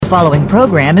following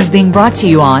program is being brought to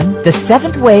you on the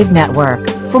Seventh Wave Network.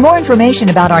 For more information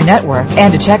about our network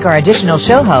and to check our additional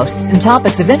show hosts and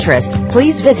topics of interest,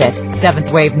 please visit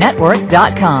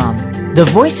seventhwavenetwork.com. The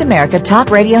Voice America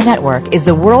Talk Radio Network is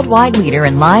the worldwide leader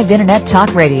in live Internet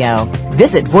talk radio.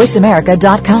 Visit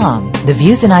voiceamerica.com. The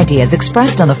views and ideas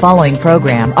expressed on the following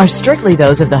program are strictly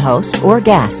those of the host or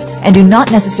guests and do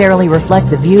not necessarily reflect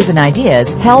the views and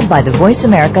ideas held by the Voice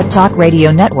America Talk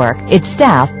Radio Network, its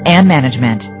staff, and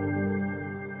management.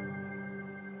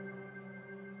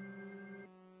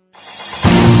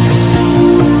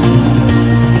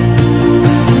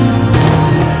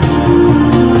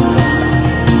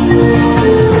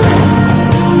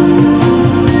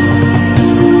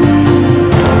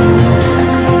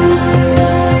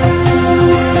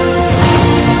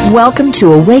 Welcome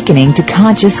to Awakening to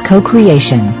Conscious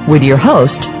Co-Creation with your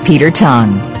host, Peter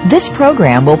Tongue. This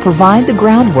program will provide the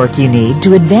groundwork you need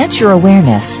to advance your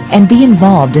awareness and be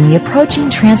involved in the approaching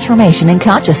transformation in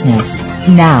consciousness.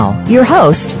 Now, your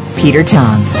host, Peter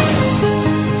Tongue.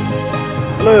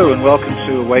 Hello and welcome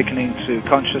to Awakening to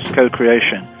Conscious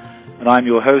Co-Creation. And I'm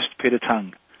your host, Peter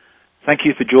Tongue. Thank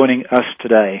you for joining us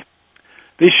today.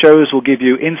 These shows will give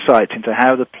you insight into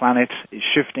how the planet is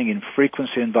shifting in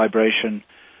frequency and vibration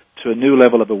to a new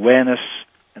level of awareness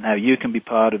and how you can be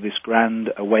part of this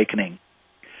grand awakening.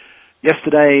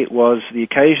 Yesterday was the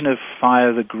occasion of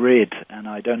Fire the Grid, and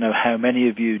I don't know how many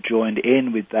of you joined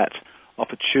in with that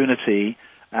opportunity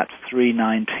at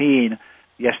 3:19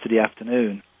 yesterday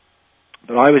afternoon.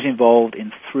 But I was involved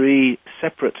in 3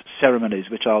 separate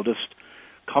ceremonies, which I'll just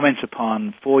comment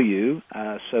upon for you,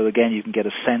 so again you can get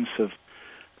a sense of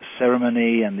the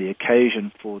ceremony and the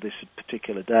occasion for this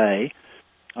particular day.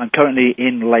 I'm currently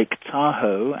in Lake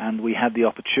Tahoe, and we had the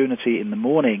opportunity in the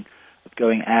morning of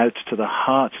going out to the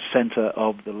heart center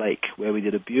of the lake, where we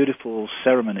did a beautiful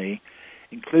ceremony,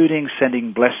 including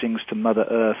sending blessings to Mother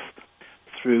Earth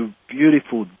through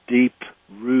beautiful, deep,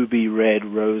 ruby red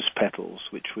rose petals,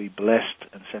 which we blessed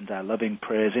and sent our loving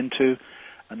prayers into,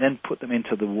 and then put them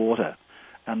into the water.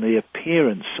 And the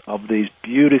appearance of these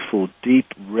beautiful, deep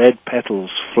red petals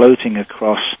floating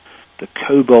across the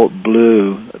cobalt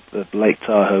blue of Lake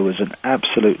Tahoe was an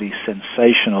absolutely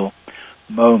sensational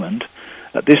moment.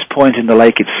 At this point in the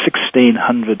lake, it's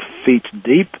 1,600 feet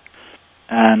deep,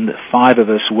 and 5 of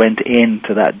us went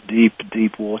into that deep,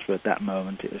 deep water at that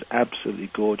moment. It was absolutely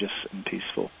gorgeous and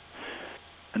peaceful.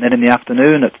 And then in the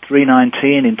afternoon at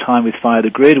 3:19, in time with Fire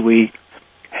the Grid, we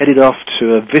headed off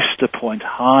to a vista point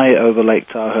high over Lake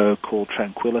Tahoe called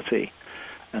Tranquility,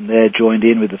 and there joined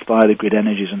in with the Fire the Grid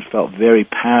energies and felt very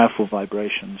powerful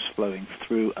vibrations flowing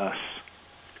through us.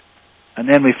 And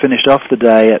then we finished off the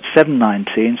day at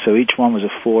 7:19, so each one was a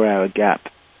 4-hour gap,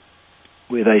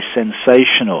 with a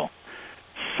sensational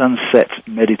sunset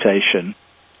meditation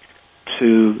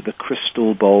to the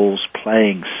crystal bowls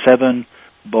playing, 7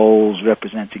 bowls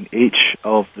representing each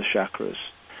of the chakras.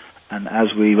 And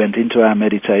as we went into our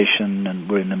meditation and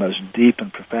were in the most deep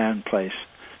and profound place,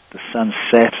 the sun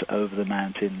set over the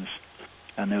mountains,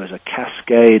 and there was a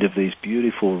cascade of these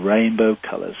beautiful rainbow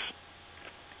colors,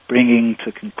 bringing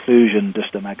to conclusion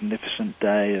just a magnificent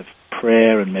day of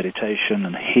prayer and meditation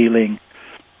and healing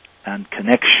and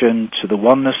connection to the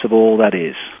oneness of all that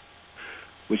is.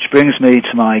 Which brings me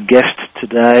to my guest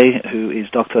today, who is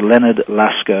Dr. Leonard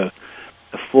Lasko,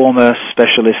 a former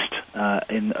specialist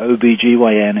in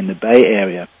OBGYN in the Bay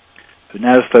Area, who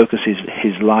now focuses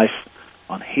his life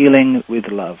on healing with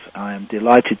love. I am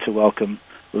delighted to welcome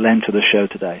Len to the show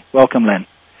today. Welcome, Len.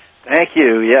 Thank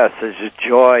you. Yes, it's a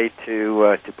joy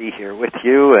to be here with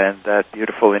you and that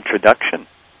beautiful introduction.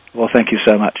 Well, thank you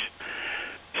so much.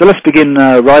 So let's begin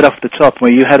right off the top,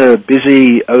 where you had a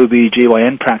busy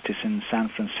OBGYN practice in San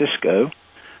Francisco.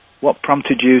 What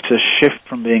prompted you to shift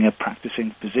from being a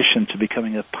practicing physician to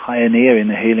becoming a pioneer in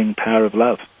the healing power of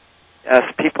love? Yes,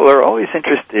 people are always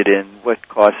interested in what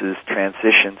causes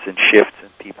transitions and shifts in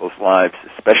people's lives,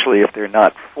 especially if they're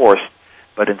not forced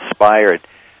but inspired.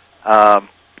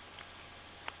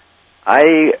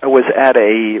 I was at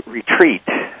a retreat.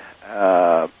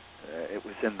 It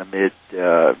was in the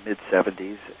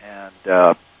mid-70s, and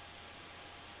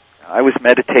I was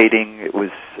meditating. It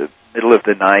was middle of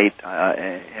the night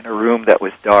in a room that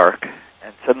was dark,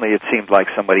 and suddenly it seemed like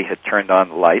somebody had turned on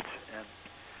the lights.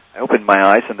 I opened my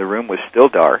eyes, and the room was still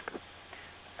dark.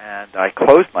 And I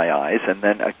closed my eyes, and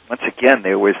then once again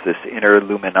there was this inner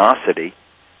luminosity.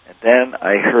 And then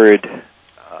I heard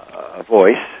a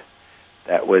voice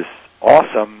that was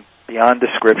awesome beyond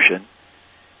description.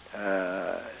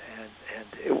 And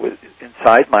it was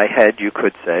inside my head, you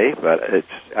could say, but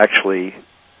it's actually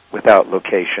without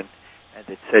location. And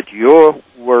it said, "Your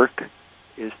work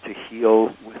is to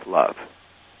heal with love.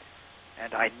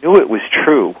 And I knew it was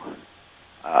true.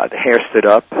 The hair stood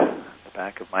up, the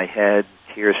back of my head,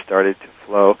 tears started to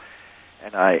flow,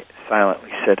 and I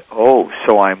silently said, "Oh,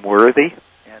 so I'm worthy?"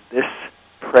 And this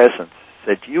presence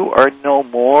said, "You are no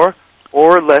more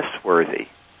or less worthy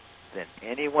than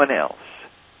anyone else.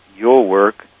 Your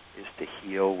work is to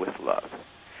heal with love."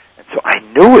 And so I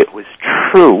knew it was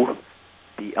true,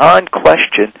 beyond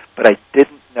question, but I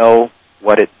didn't know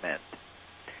what it meant.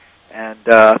 And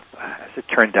as it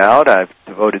turned out, I've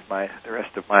devoted the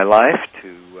rest of my life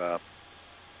to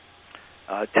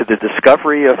the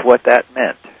discovery of what that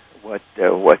meant, what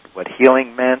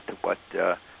healing meant,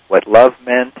 what love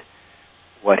meant,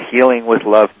 what healing with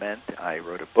love meant. I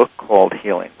wrote a book called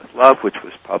Healing with Love, which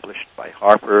was published by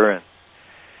Harper and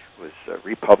was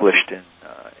republished in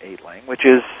 8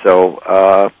 languages. So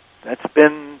that's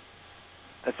been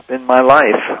my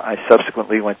life. I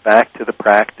subsequently went back to the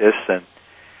practice, and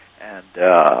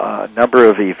a number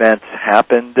of events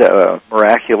happened,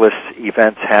 miraculous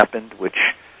events happened, which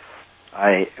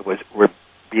were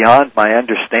beyond my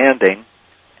understanding,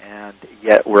 and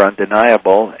yet were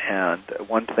undeniable. And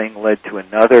one thing led to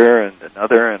another,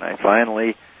 and I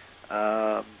finally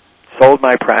sold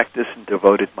my practice and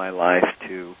devoted my life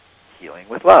to healing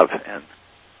with love. And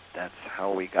that's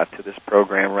how we got to this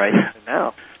program right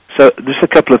now. So just a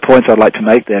couple of points I'd like to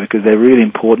make there, because they're really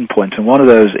important points. And one of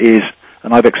those is,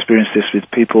 and I've experienced this with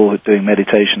people doing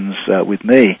meditations with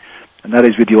me, and that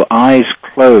is with your eyes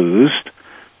closed,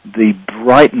 the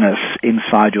brightness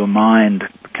inside your mind,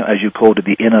 as you called it,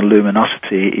 the inner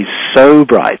luminosity, is so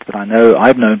bright that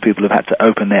I've known people who've had to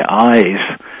open their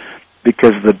eyes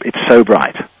because it's so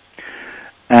bright.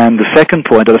 And the second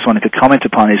point I just wanted to comment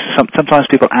upon is sometimes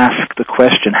people ask the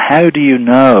question, how do you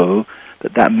know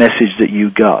that message that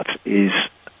you got is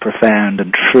profound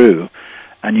and true?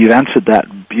 And you've answered that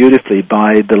beautifully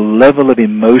by the level of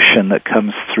emotion that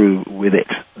comes through with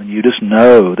it. And you just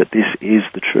know that this is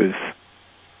the truth.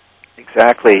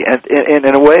 Exactly. And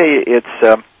in a way, it's,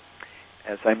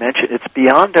 as I mentioned, it's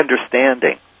beyond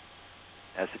understanding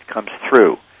as it comes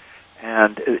through.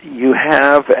 And you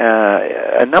have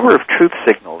a number of truth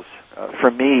signals.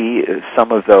 For me,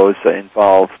 some of those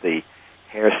involve the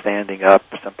hair standing up.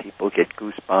 Some people get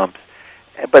goosebumps.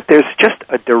 But there's just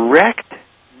a direct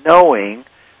knowing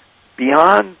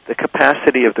beyond the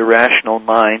capacity of the rational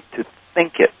mind to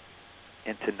think it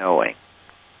into knowing.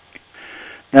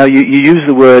 Now, you use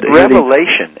the word...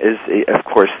 Revelation is, of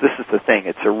course, this is the thing.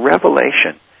 It's a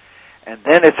revelation. And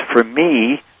then it's, for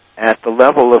me, at the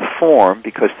level of form,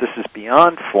 because this is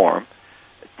beyond form,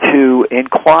 to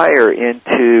inquire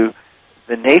into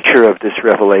the nature of this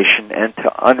revelation and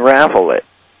to unravel it.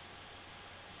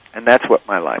 And that's what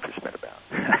my life has been about.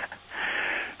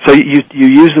 So you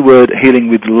use the word healing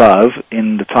with love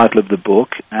in the title of the book,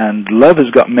 and love has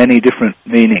got many different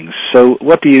meanings. So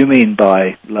what do you mean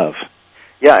by love?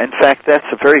 Yeah, in fact, that's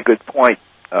a very good point,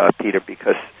 Peter,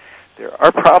 because there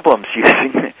are problems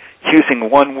using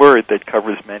one word that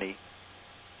covers many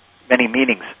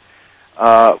meanings.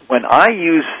 When I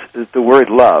use the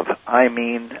word love, I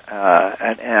mean,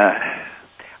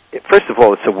 first of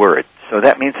all, it's a word, so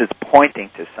that means it's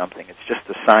pointing to something. It's just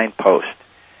a signpost.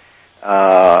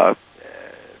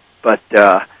 But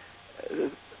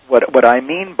what I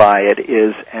mean by it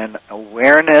is an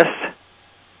awareness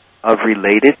of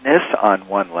relatedness on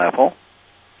one level.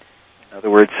 In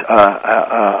other words,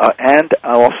 and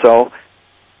also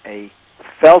a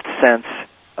felt sense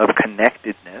of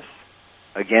connectedness,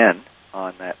 again,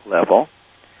 on that level.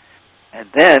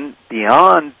 And then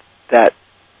beyond that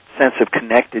sense of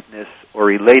connectedness or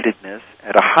relatedness,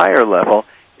 at a higher level,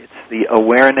 it's the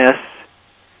awareness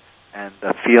and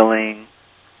the feeling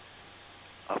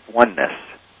of oneness.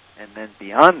 And then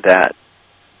beyond that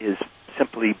is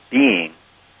simply being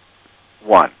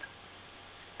one.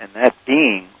 And that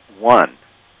being one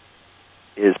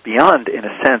is beyond, in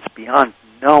a sense, beyond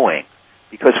knowing.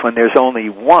 Because when there's only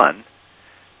one,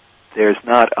 there's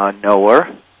not a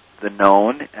knower, the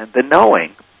known, and the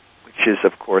knowing, which is,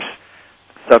 of course,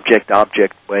 the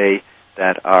subject-object way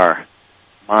that our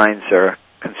minds are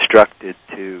constructed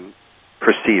to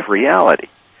perceive reality.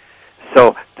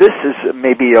 So this is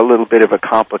maybe a little bit of a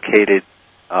complicated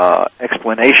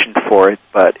explanation for it,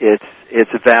 but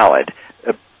it's valid.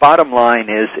 The bottom line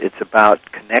is it's about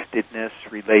connectedness,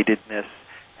 relatedness,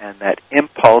 and that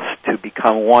impulse to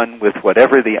become one with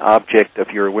whatever the object of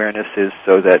your awareness is,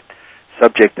 so that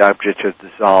subject-objects are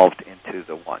dissolved into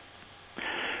the one.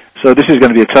 So this is going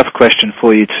to be a tough question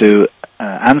for you to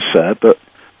answer, but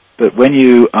when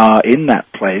you are in that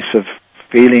place of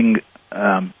feeling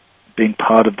being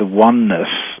part of the oneness,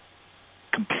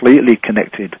 completely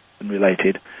connected and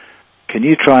related. Can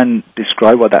you try and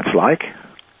describe what that's like?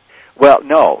 Well,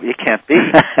 no, it can't be.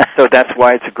 So that's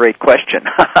why it's a great question.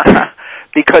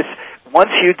 Because once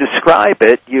you describe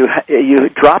it, you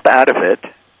drop out of it,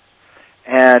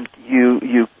 and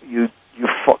you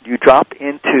drop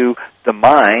into the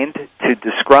mind to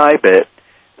describe it.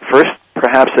 First,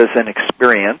 perhaps as an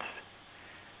experience.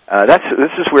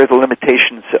 This is where the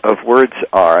limitations of words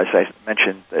are. As I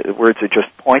mentioned, words are just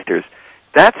pointers.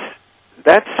 That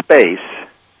space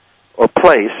or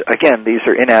place. Again, these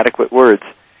are inadequate words.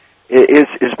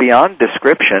 Is beyond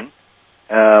description.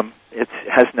 It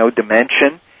has no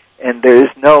dimension, and there is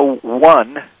no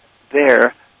one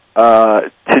there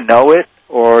to know it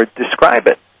or describe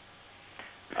it.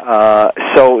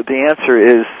 So the answer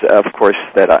is, of course,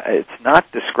 that it's not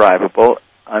describable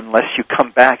unless you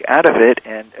come back out of it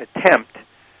and attempt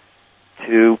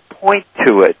to point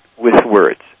to it with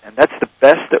words. And that's the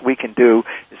best that we can do,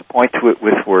 is point to it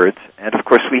with words. And, of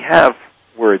course, we have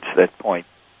words that point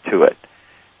to it.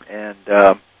 And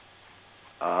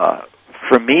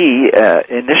for me,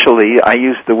 initially, I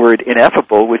used the word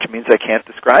ineffable, which means I can't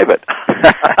describe it.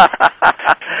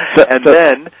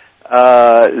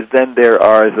 Then there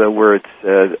are the words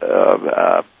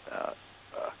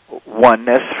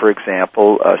oneness, for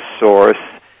example, source,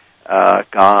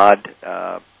 God,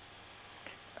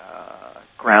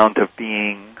 ground of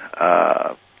being.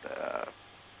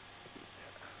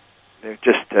 They're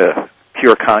just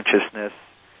pure consciousness,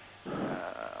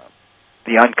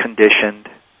 the unconditioned.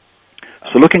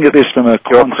 So looking at this from a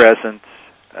pure presence,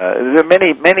 there are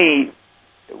many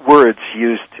words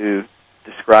used to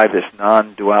describe this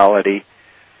non-duality.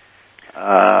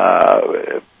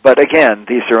 But again,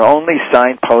 these are only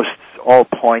signposts, all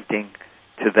pointing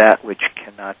to that which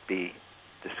cannot be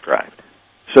described.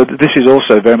 So this is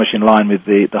also very much in line with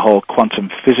the whole quantum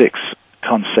physics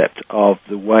concept of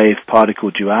the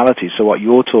wave-particle duality. So what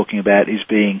you're talking about is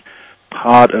being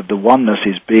part of the oneness,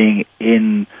 is being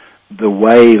in the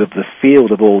wave of the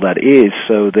field of all that is.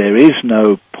 So there is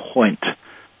no point.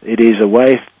 It is a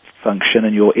wave function,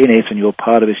 and you're in it, and you're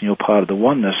part of it, and you're part of the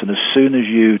oneness. And as soon as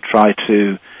you try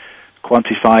to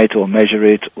quantify it or measure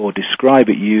it or describe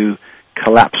it, you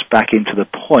collapse back into the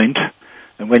point.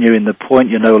 And when you're in the point,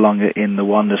 you're no longer in the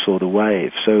oneness or the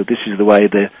wave. So this is the way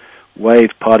the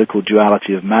wave-particle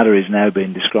duality of matter is now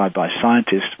being described by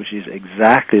scientists, which is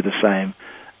exactly the same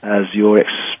as your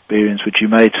experience, which you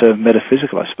made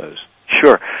metaphysical, I suppose.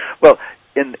 Sure. Well,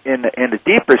 in a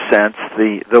deeper sense,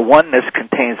 the oneness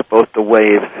contains both the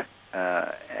wave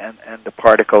and the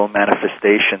particle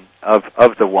manifestation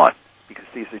of the one, because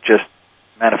these are just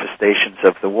manifestations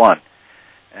of the one.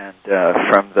 And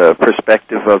from the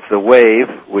perspective of the wave,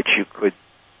 which you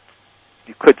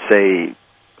could say,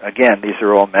 again, these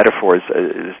are all metaphors,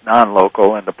 is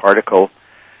non-local, and the particle,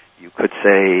 you could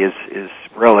say, is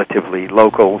relatively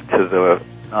local to the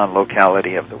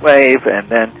non-locality of the wave, and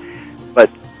then, but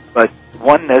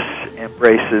oneness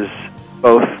embraces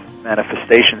both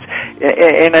manifestations.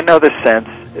 In another sense,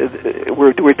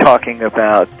 we're talking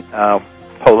about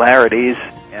polarities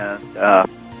and.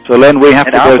 So, Len, we have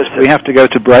to go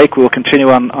to break. We'll continue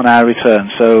on our return.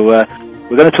 So,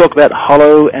 we're going to talk about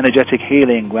hollow energetic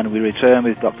healing when we return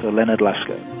with Dr. Leonard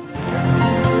Lasko.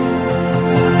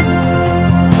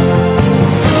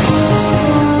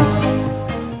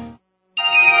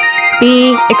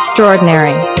 Be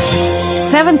extraordinary.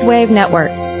 Seventh Wave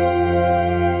Network.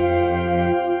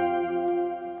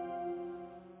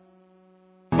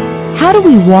 How do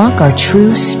we walk our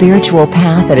true spiritual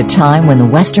path at a time when the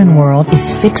Western world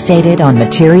is fixated on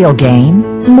material gain?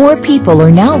 More people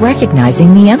are now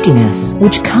recognizing the emptiness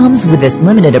which comes with this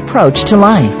limited approach to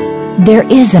life. There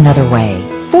is another way.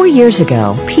 4 years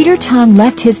ago, Peter Tung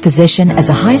left his position as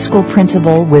a high school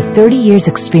principal with 30 years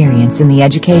experience in the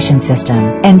education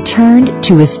system and turned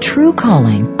to his true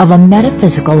calling of a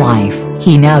metaphysical life.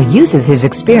 He now uses his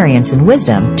experience and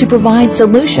wisdom to provide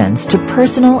solutions to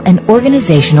personal and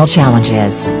organizational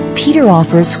challenges. Peter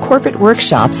offers corporate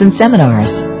workshops and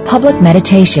seminars, public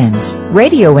meditations,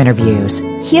 radio interviews,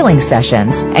 healing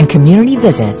sessions, and community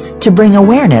visits to bring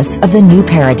awareness of the new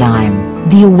paradigm,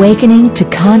 the awakening to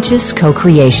conscious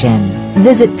co-creation.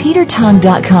 Visit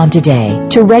petertung.com today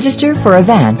to register for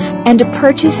events and to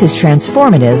purchase his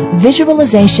transformative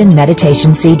visualization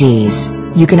meditation CDs.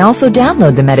 You can also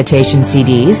download the meditation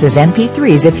CDs as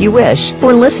MP3s if you wish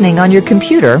for listening on your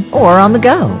computer or on the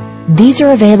go. These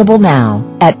are available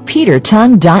now at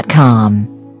petertung.com.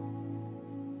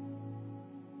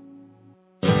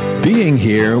 Being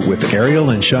Here with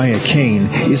Ariel and Shia Kane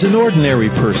is an ordinary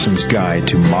person's guide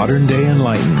to modern-day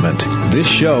enlightenment. This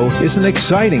show is an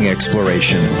exciting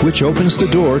exploration which opens the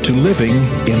door to living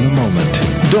in the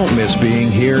moment. Don't miss Being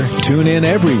Here. Tune in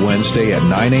every Wednesday at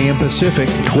 9 a.m. Pacific,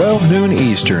 12 noon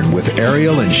Eastern with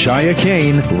Ariel and Shia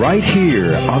Kane right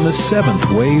here on the Seventh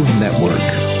Wave Network.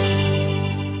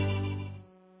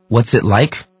 What's it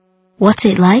like? What's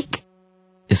it like?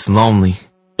 It's lonely.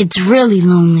 It's really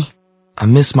lonely. I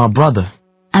miss my brother.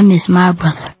 I miss my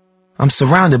brother. I'm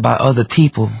surrounded by other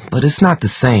people, but it's not the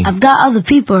same. I've got other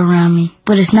people around me,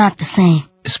 but it's not the same.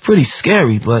 It's pretty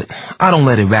scary, but I don't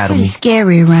let it rattle me. It's pretty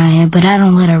scary around here, but I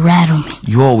don't let it rattle me.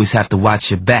 You always have to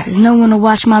watch your back. There's no one to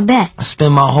watch my back. I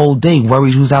spend my whole day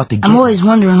worried who's out to get me. I'm always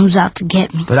wondering who's out to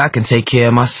get me. But I can take care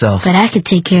of myself. But I can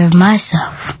take care of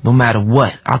myself. No matter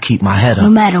what, I'll keep my head up.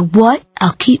 No matter what,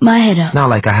 I'll keep my head up. It's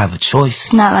not like I have a choice.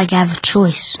 It's not like I have a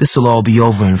choice. This'll all be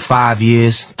over in 5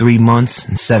 years, 3 months,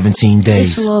 and 17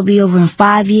 days. This will all be over in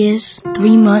 5 years,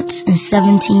 3 months, and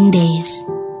 17 days.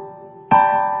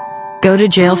 Go to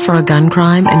jail for a gun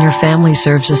crime and your family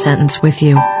serves a sentence with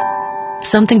you.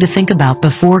 Something to think about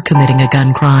before committing a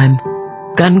gun crime.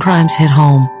 Gun crimes hit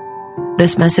home.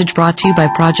 This message brought to you by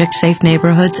Project Safe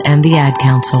Neighborhoods and the Ad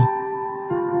Council.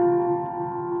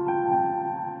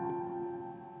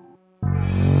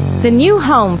 The new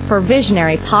home for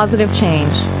visionary positive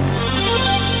change.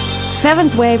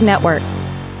 Seventh Wave Network.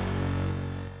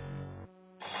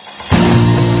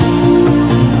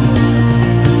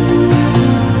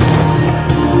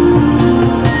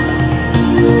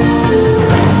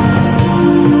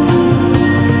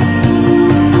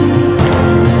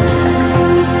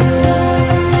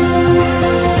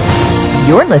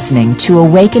 You're listening to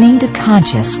Awakening to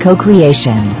Conscious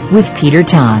Co-Creation with Peter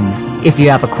Tongue. If you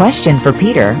have a question for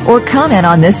Peter or comment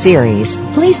on this series,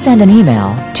 please send an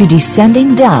email to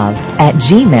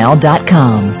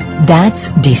descendingdove@gmail.com. That's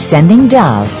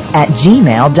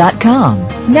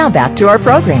descendingdove@gmail.com. Now back to our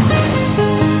program.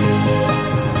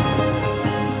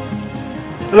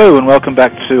 Hello and welcome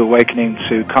back to Awakening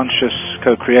to Conscious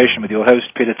Co-Creation with your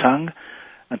host, Peter Tongue.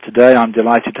 And today I'm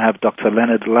delighted to have Dr.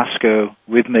 Leonard Lasko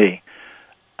with me.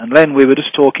 And Len, we were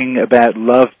just talking about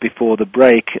love before the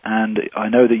break, and I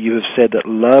know that you have said that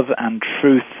love and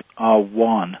truth are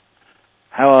one.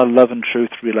 How are love and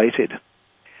truth related?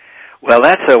 Well,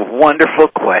 that's a wonderful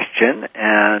question,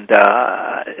 and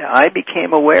I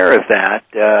became aware of that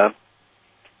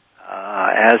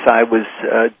as I was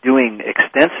doing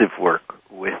extensive work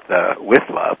with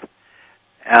love.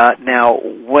 Now,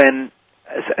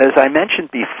 as I mentioned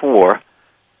before,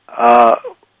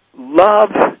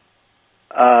 love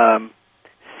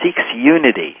seeks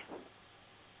unity,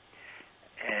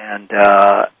 and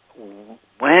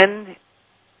when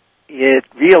it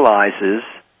realizes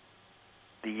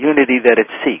the unity that it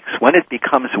seeks, when it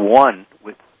becomes one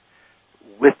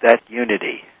with that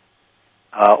unity,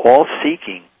 all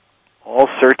seeking, all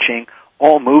searching,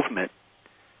 all movement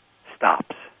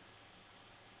stops,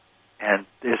 and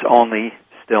there's only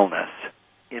stillness.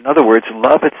 In other words,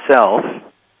 love itself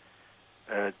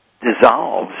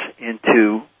dissolves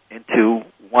into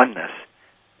oneness.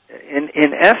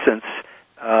 In essence,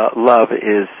 love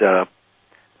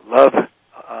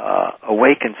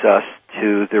awakens us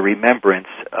to the remembrance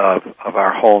of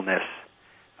our wholeness,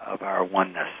 of our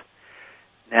oneness.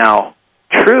 Now,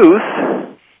 truth,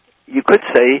 you could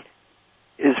say,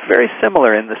 is very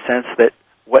similar in the sense that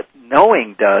what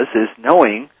knowing does is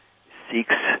knowing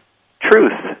seeks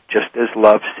truth, just as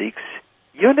love seeks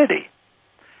unity.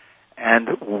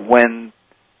 And when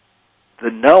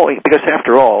the knowing, because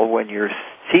after all, when you're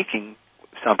seeking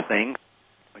something,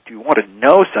 if you want to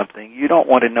know something, you don't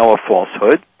want to know a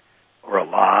falsehood or a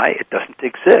lie. It doesn't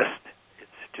exist.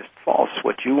 It's just false.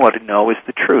 What you want to know is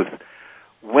the truth.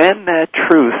 When that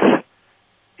truth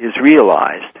is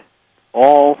realized,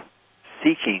 all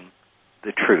seeking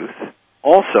the truth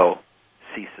also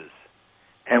ceases.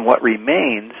 And what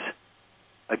remains,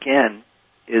 again,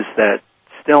 is that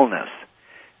stillness.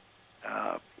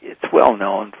 It's well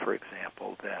known, for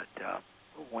example, that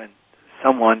when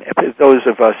someone, those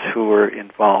of us who are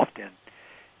involved in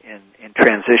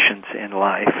transitions in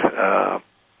life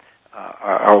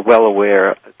are well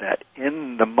aware that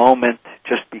in the moment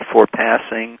just before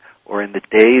passing or in the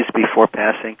days before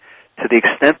passing, to the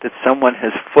extent that someone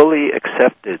has fully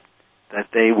accepted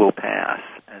that they will pass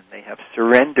and they have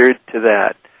surrendered to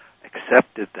that,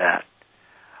 accepted that,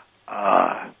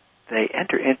 they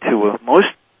enter into a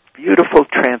most beautiful,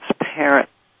 transparent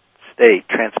state,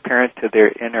 transparent to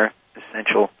their inner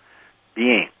essential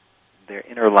being. Their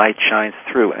inner light shines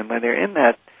through. And when they're in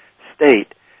that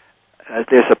state,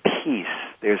 there's a peace,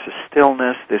 there's a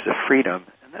stillness, there's a freedom.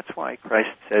 And That's why Christ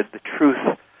said the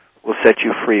truth will set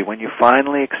you free when you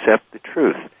finally accept the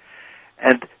truth.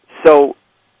 And so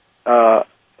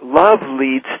love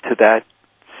leads to that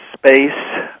space,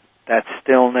 that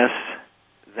stillness,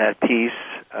 that peace,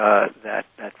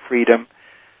 that freedom,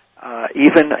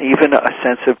 even a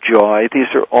sense of joy.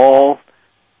 These are all,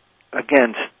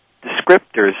 again,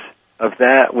 descriptors of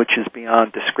that which is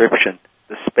beyond description,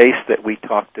 the space that we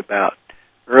talked about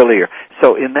earlier.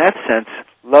 So in that sense,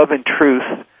 love and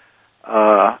truth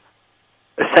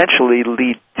essentially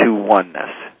lead to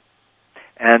oneness.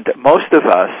 And most of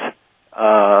us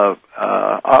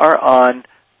are on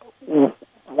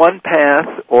one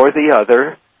path or the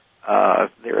other.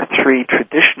 There are three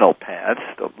traditional paths: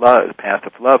 the path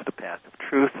of love, the path of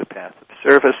truth, the path of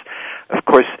service. Of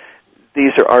course,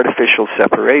 these are artificial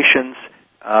separations.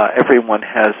 Everyone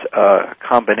has a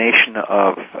combination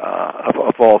of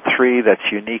all three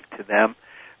that's unique to them.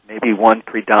 Maybe one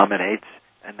predominates,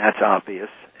 and that's obvious.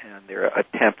 And there are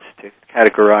attempts to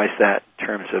categorize that in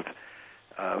terms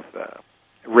of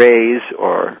rays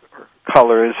or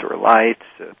colors or lights,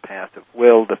 the path of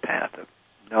will, the path of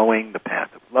knowing, the path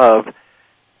of love,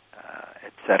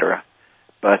 etc.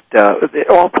 But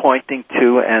they're all pointing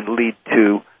to and lead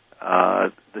to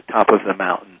the top of the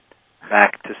mountain,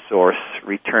 back to source,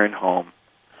 return home,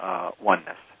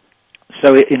 oneness.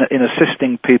 So in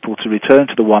assisting people to return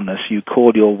to the oneness, you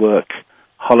called your work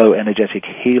holoenergetic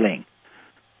healing.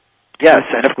 Yes,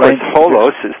 and of course,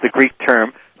 holos is the Greek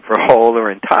term for whole or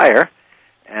entire,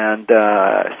 and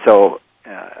so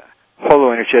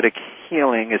holoenergetic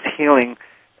healing is healing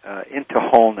into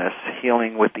wholeness,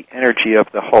 healing with the energy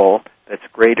of the whole that's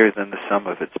greater than the sum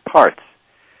of its parts.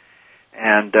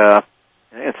 And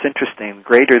it's interesting,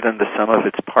 greater than the sum of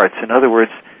its parts. In other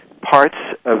words, parts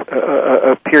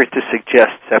appear to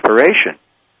suggest separation.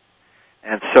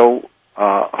 And so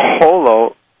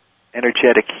holoenergetic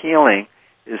healing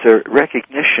is a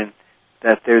recognition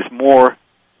that there's more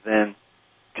than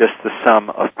just the sum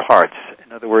of parts.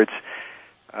 In other words,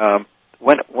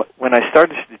 when I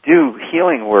started to do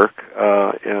healing work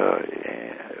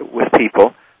with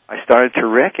people, I started to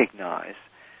recognize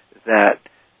that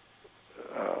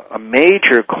a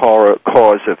major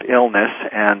cause of illness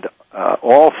and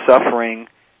all suffering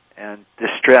and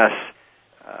distress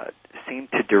seem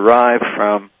to derive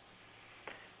from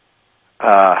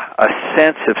a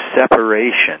sense of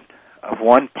separation of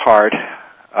one part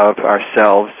of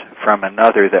ourselves from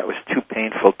another that was too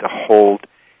painful to hold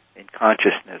in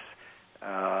consciousness.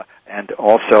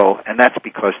 And that's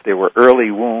because there were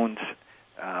early wounds,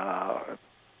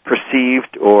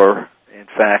 perceived or, in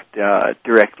fact,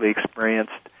 directly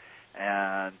experienced,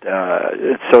 and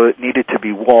so it needed to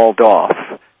be walled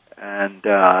off, and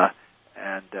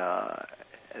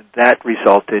that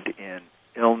resulted in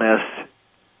illness,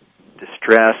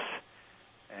 distress,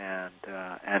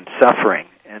 and suffering,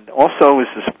 and also was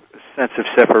this sense of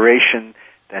separation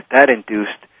that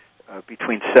induced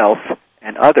between self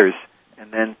and others,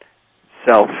 and then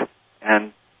self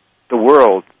and the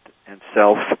world, and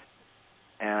self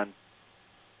and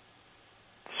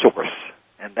source.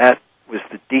 And that was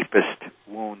the deepest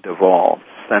wound of all,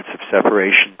 sense of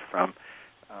separation from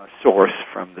source,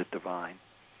 from the divine.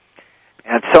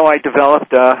 And so I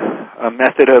developed a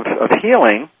method of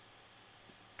healing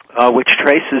which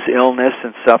traces illness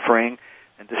and suffering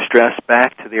and distress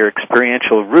back to their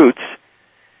experiential roots,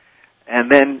 and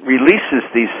then releases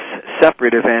these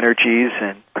separative energies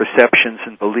and perceptions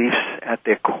and beliefs at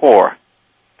their core.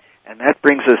 And that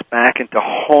brings us back into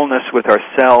wholeness with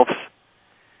ourselves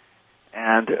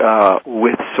and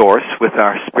with Source, with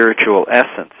our spiritual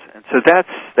essence. And so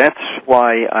that's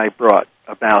why I brought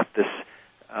about this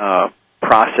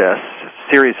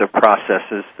series of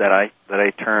processes that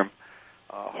I term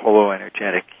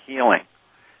holoenergetic healing.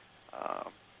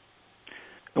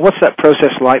 What's that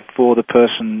process like for the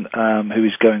person who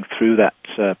is going through that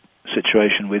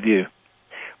situation with you?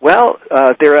 Well,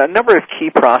 there are a number of key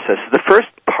processes. The first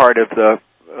part of the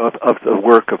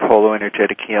work of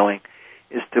holoenergetic healing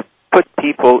is to put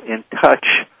people in touch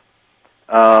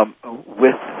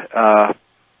with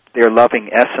their loving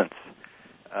essence,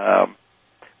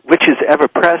 which is ever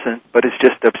present, but is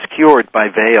just obscured by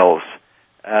veils.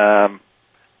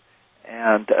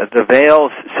 And the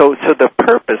veils. So the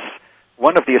purpose.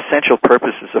 One of the essential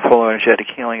purposes of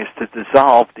holoenergetic healing is to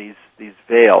dissolve these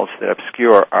veils that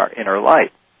obscure our inner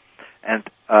light. And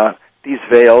these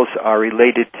veils are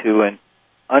related to an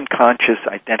unconscious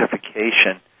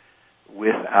identification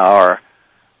with our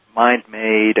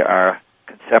mind-made, our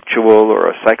conceptual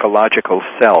or psychological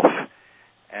self.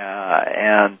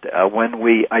 And when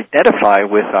we identify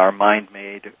with our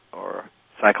mind-made or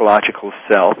psychological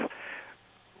self,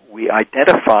 we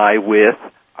identify with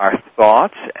our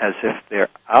thoughts as if they're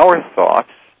our thoughts.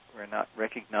 We're not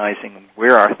recognizing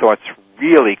where our thoughts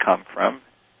really come from.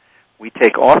 We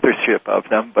take authorship of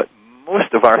them, but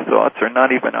most of our thoughts are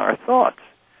not even our thoughts.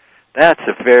 That's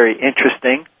a very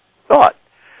interesting thought,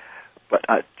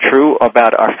 but true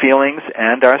about our feelings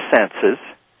and our senses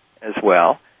as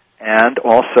well, and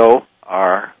also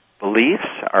our beliefs,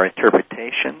 our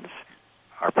interpretations,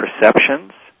 our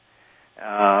perceptions,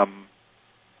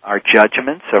 our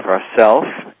judgments of ourselves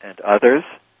and others.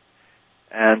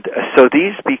 And so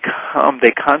these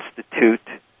they constitute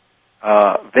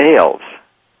veils,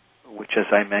 which, as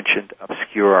I mentioned,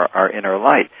 obscure our inner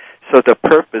light. So the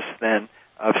purpose then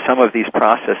of some of these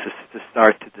processes is to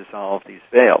start to dissolve these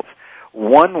veils.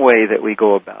 One way that we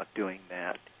go about doing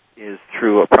that is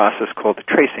through a process called the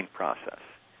tracing process,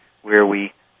 where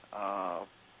we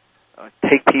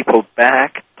take people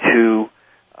back to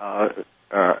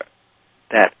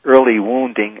that early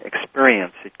wounding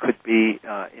experience. It could be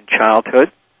in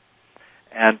childhood,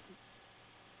 and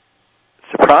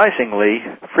surprisingly,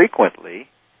 frequently,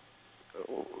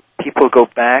 people go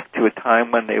back to a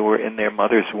time when they were in their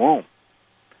mother's womb.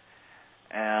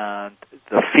 And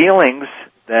the feelings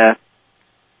that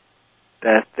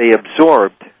they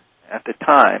absorbed at the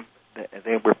time,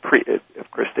 they were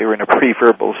of course they were in a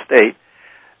pre-verbal state,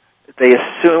 they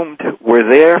assumed were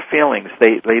their feelings.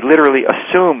 They literally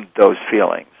assumed those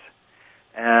feelings.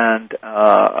 And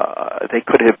they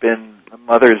could have been the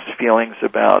mother's feelings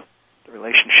about the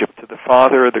relationship to the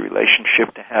father, the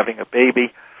relationship to having a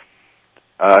baby.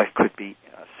 It could be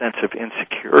a sense of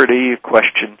insecurity, a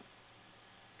question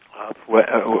of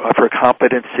her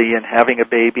competency in having a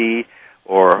baby,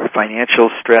 or financial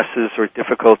stresses or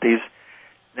difficulties.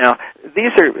 Now,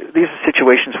 these are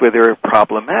situations where they're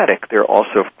problematic. There are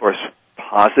also, of course,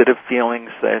 positive feelings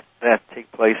that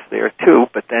take place there too.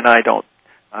 But then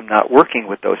I'm not working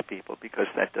with those people because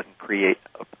that doesn't create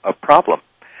a problem.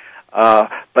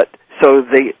 But so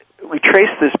we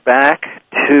trace this back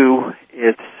to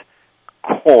its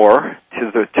core,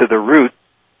 to the root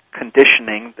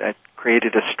conditioning that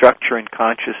created a structure in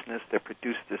consciousness that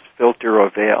produced this filter or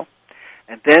veil,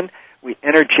 and then we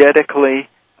energetically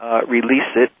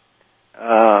release it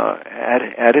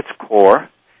at its core,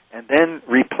 and then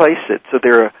replace it. So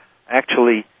there are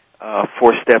actually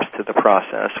 4 steps to the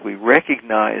process. We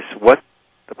recognize what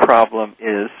the problem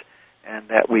is and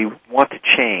that we want to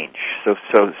change. So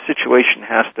the situation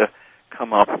has to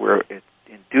come up where it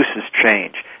induces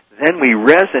change. Then we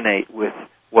resonate with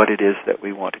what it is that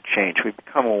we want to change. We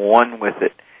become one with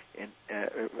it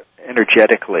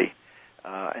energetically,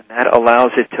 and that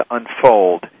allows it to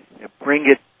unfold. Bring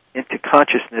it into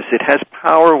consciousness. It has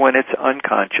power when it's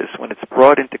unconscious. When it's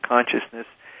brought into consciousness,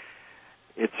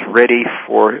 it's ready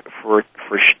for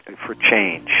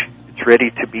change. It's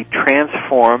ready to be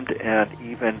transformed and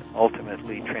even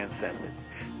ultimately transcended.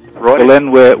 Well,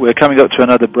 then we're coming up to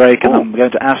another break, and I'm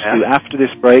going to ask you after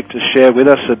this break to share with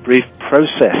us a brief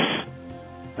process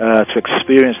to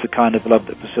experience the kind of love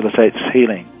that facilitates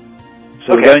healing.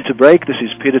 So we're going to break. This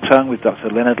is Peter Tung with Dr.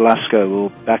 Leonard Lasko. We'll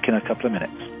be back in a couple of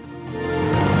minutes.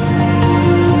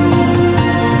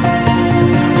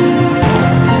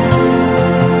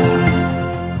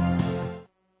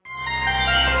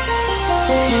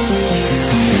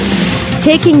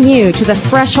 Taking you to the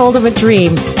threshold of a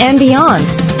dream and beyond.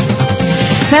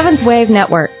 Seventh Wave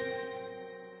Network.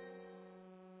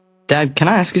 Dad, can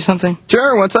I ask you something?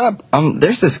 Sure, what's up?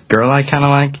 There's this girl I kind of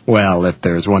like. Well, if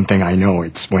there's one thing I know,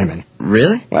 it's women.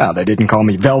 Really? Well, they didn't call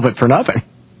me Velvet for nothing.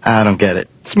 I don't get it.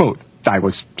 Smooth. I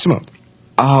was smooth.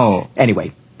 Oh.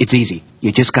 Anyway, it's easy.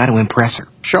 You just got to impress her.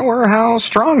 Show her how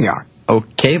strong you are.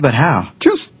 Okay, but how?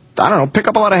 Just, I don't know, pick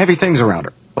up a lot of heavy things around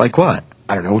her. Like what?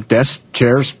 I don't know, desks,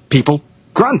 chairs, people.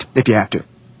 Grunt, if you have to.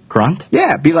 Grunt?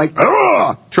 Yeah, be like,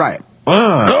 ugh! Try it.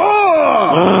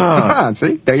 Ugh!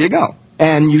 See? There you go.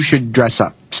 And you should dress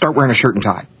up. Start wearing a shirt and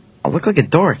tie. I'll look like a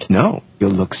dork. No,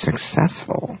 you'll look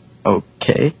successful.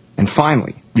 Okay. And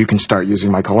finally, you can start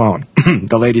using my cologne.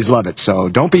 The ladies love it, so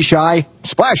don't be shy.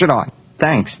 Splash it on.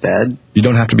 Thanks, Dad. You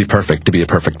don't have to be perfect to be a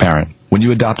perfect parent. When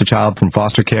you adopt a child from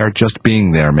foster care, just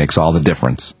being there makes all the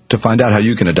difference. To find out how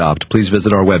you can adopt, please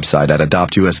visit our website at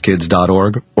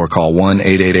adoptuskids.org or call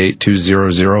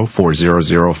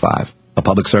 1-888-200-4005. A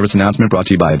public service announcement brought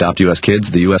to you by Adopt U.S. Kids,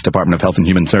 the U.S. Department of Health and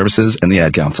Human Services, and the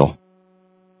Ad Council.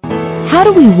 How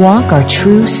do we walk our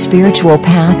true spiritual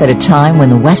path at a time when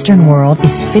the Western world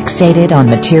is fixated on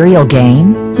material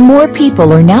gain? More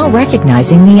people are now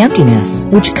recognizing the emptiness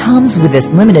which comes with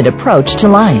this limited approach to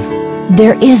life.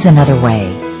 There is another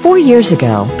way. 4 years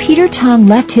ago, Peter Tung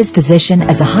left his position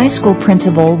as a high school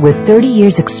principal with 30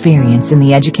 years experience in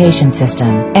the education system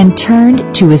and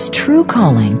turned to his true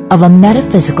calling of a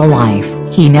metaphysical life.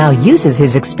 He now uses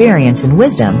his experience and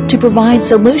wisdom to provide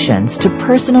solutions to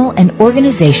personal and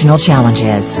organizational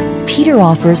challenges. Peter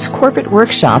offers corporate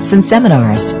workshops and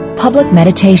seminars, public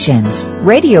meditations,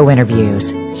 radio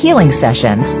interviews, healing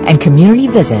sessions, and community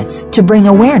visits to bring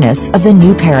awareness of the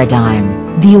new paradigm,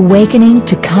 the awakening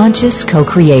to conscious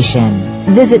co-creation.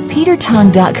 Visit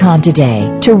petertung.com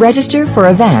today to register for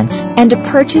events and to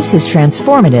purchase his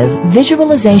transformative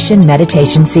visualization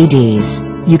meditation CDs.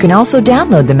 You can also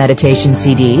download the meditation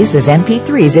CDs as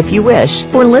MP3s if you wish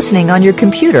for listening on your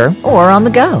computer or on the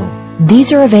go.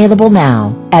 These are available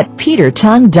now at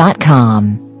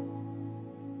petertung.com.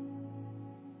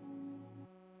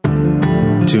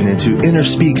 Tune into Inner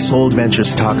Speak Soul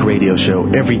Adventures Talk Radio Show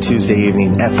every Tuesday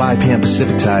evening at 5 p.m.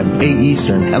 Pacific Time, 8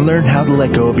 Eastern, and learn how to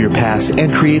let go of your past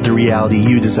and create the reality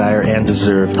you desire and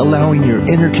deserve, allowing your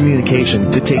inner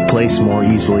communication to take place more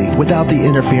easily without the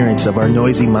interference of our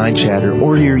noisy mind chatter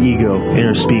or your ego.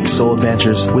 Inner Speak Soul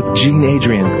Adventures with Gene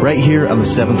Adrian, right here on the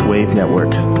Seventh Wave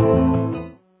Network.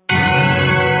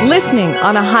 Listening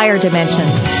on a higher dimension.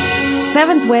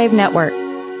 Seventh Wave Network.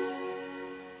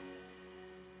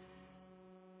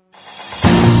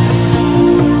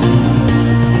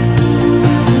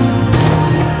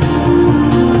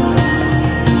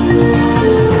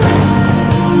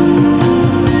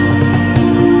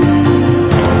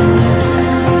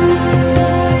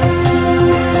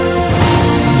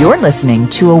 You're listening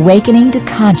to Awakening to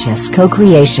Conscious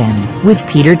Co-Creation with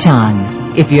Peter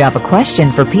Tung. If you have a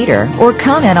question for Peter or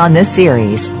comment on this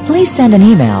series, please send an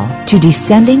email to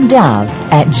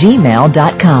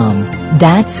descendingdove@gmail.com.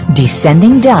 That's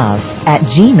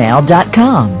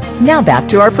descendingdove@gmail.com. Now back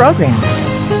to our program.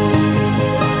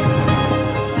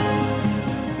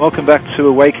 Welcome back to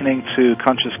Awakening to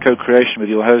Conscious Co-Creation with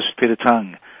your host, Peter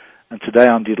Tung. And today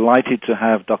I'm delighted to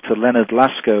have Dr. Leonard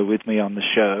Lasko with me on the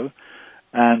show.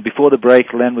 And before the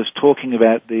break, Len was talking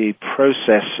about the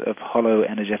process of hollow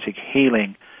energetic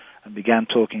healing and began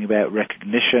talking about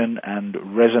recognition and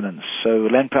resonance. So,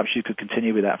 Len, perhaps you could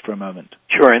continue with that for a moment.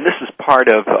 Sure, and this is part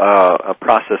of a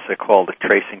process I call the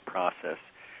tracing process,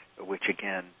 which,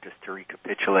 again, just to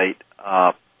recapitulate,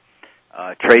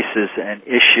 traces an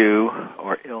issue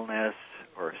or illness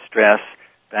or stress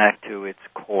back to its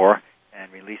core and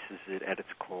releases it at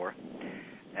its core.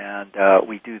 And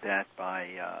we do that by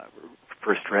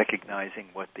first recognizing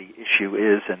what the issue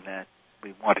is and that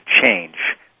we want to change.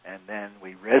 And then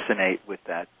we resonate with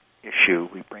that issue.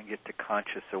 We bring it to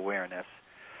conscious awareness.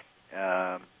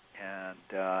 And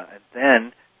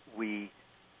then we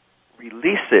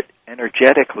release it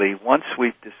energetically once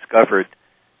we've discovered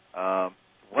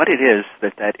what it is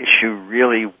that issue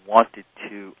really wanted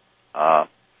to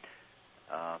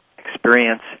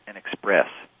experience and express.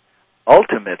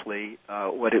 Ultimately,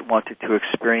 what it wanted to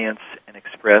experience and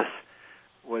express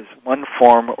was one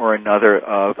form or another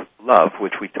of love,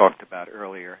 which we talked about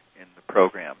earlier in the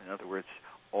program. In other words,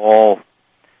 all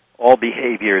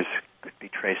behaviors could be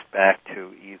traced back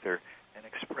to either an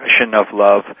expression of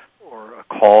love or a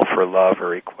call for love or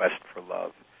request for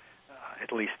love,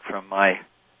 at least from my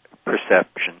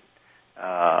perception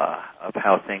of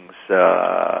how things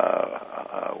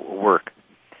work.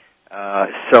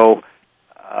 So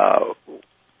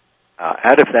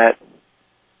out of that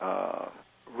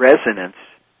resonance,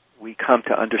 we come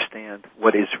to understand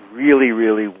what is really,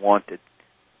 really wanted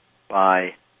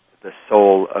by the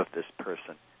soul of this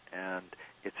person. And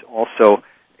it's also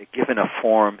given a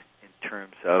form in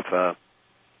terms of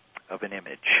an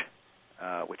image,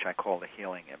 which I call the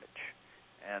healing image.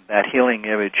 And that healing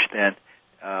image then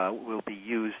will be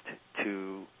used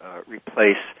to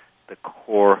replace the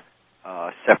core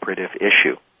separative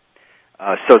issue.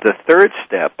 So the third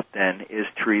step, then, is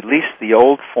to release the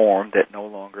old form that no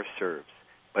longer serves,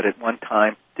 but at one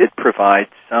time did provide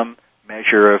some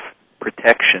measure of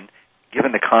protection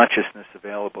given the consciousness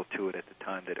available to it at the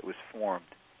time that it was formed.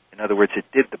 In other words,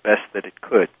 it did the best that it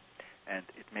could, and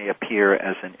it may appear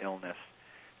as an illness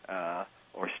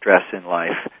or stress in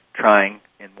life, trying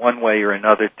in one way or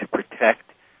another to protect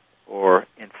or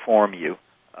inform you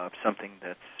of something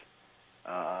that's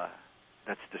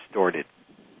distorted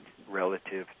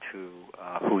relative to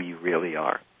who you really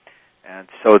are. And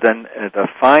so then the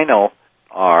final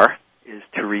R is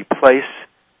to replace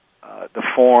the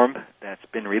form that's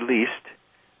been released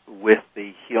with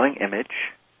the healing image,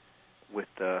 with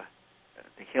the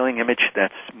healing image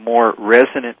that's more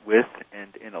resonant with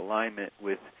and in alignment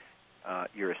with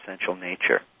your essential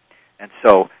nature. And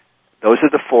so those are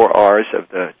the 4 R's of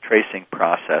the tracing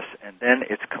process, and then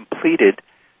it's completed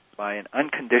by an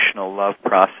unconditional love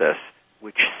process,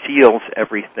 which seals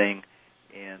everything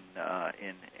in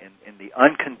the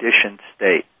unconditioned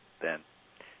state. Then,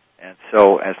 and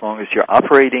so as long as you're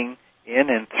operating in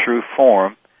and through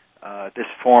form, this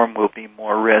form will be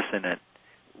more resonant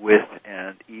with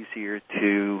and easier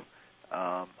to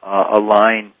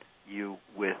align you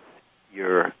with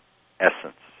your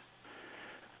essence.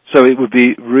 So it would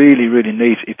be really, really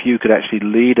neat if you could actually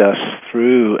lead us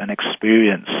through and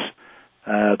experience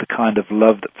the kind of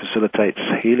love that facilitates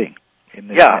healing in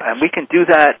this case. And we can do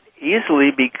that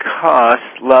easily because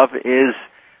love is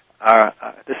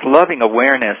this loving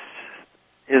awareness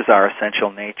is our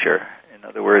essential nature. In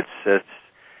other words,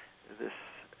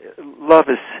 love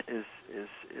is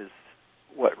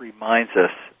what reminds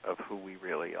us of who we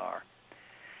really are.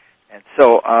 And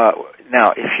so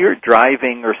now, if you're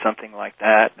driving or something like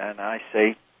that, and I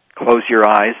say, close your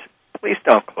eyes, please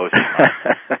don't close your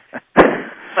eyes.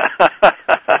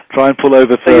 Try and pull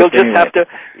over first. So you'll just have to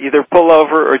either pull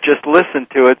over or just listen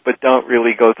to it, but don't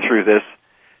really go through this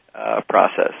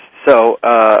process. So,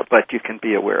 but you can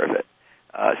be aware of it.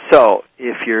 So,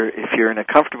 if you're in a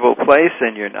comfortable place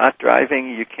and you're not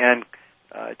driving, you can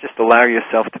just allow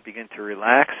yourself to begin to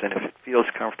relax, and if it feels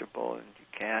comfortable, and you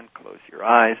can close your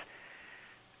eyes.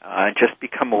 And just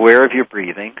become aware of your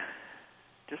breathing.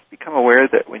 Just become aware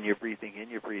that when you're breathing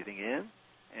in, you're breathing in,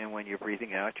 and when you're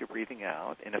breathing out, you're breathing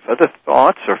out. And if other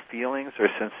thoughts or feelings or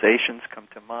sensations come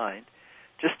to mind,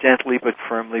 just gently but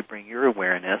firmly bring your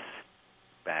awareness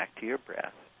back to your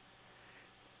breath,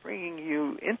 bringing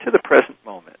you into the present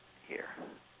moment here.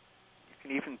 You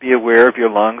can even be aware of your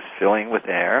lungs filling with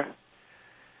air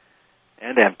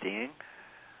and emptying.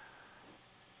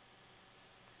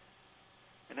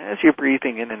 And as you're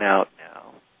breathing in and out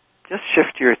now, just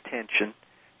shift your attention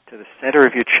to the center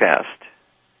of your chest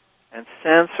and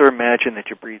sense or imagine that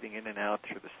you're breathing in and out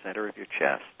through the center of your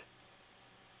chest.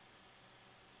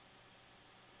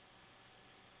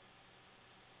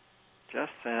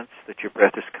 Just sense that your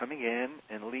breath is coming in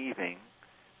and leaving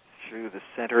through the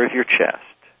center of your chest.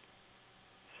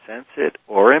 Sense it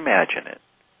or imagine it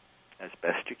as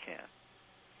best you can.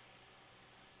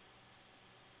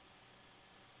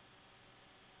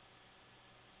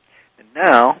 And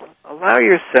now, allow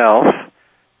yourself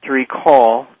to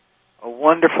recall a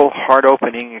wonderful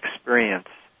heart-opening experience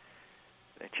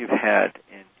that you've had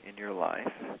in your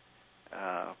life.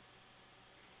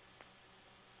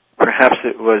 Perhaps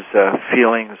it was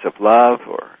feelings of love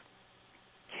or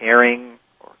caring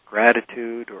or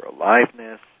gratitude or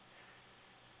aliveness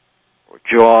or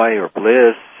joy or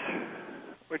bliss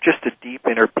or just a deep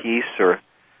inner peace or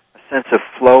a sense of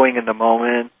flowing in the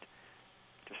moment,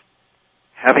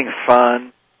 having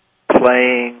fun,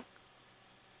 playing,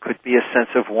 could be a sense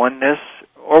of oneness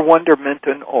or wonderment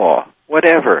and awe,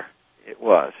 whatever it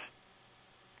was.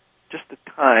 Just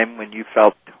a time when you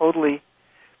felt totally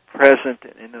present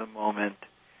and in the moment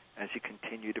as you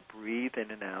continue to breathe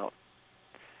in and out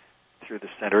through the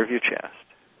center of your chest.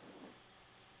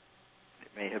 It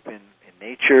may have been in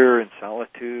nature, in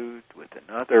solitude, with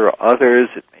another or others.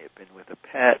 It may have been with a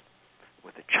pet,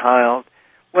 with a child,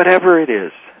 whatever it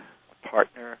is.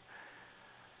 Partner,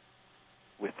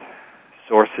 with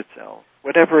Source itself,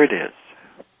 whatever it is.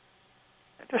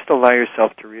 And just allow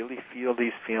yourself to really feel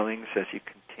these feelings as you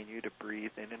continue to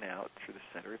breathe in and out through the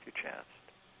center of your chest.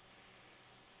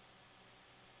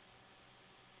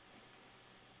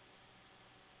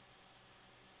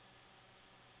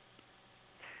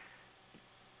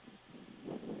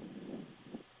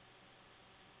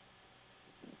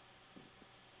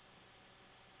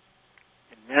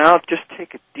 Now just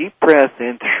take a deep breath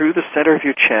in through the center of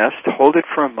your chest, hold it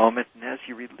for a moment, and as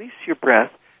you release your breath,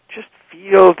 just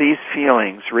feel these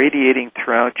feelings radiating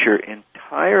throughout your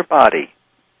entire body.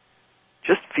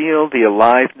 Just feel the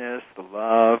aliveness, the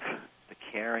love, the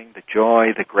caring, the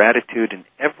joy, the gratitude in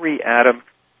every atom,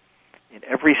 in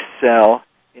every cell,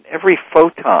 in every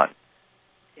photon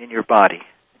in your body.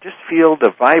 Just feel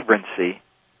the vibrancy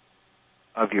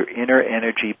of your inner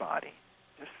energy body.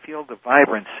 Just feel the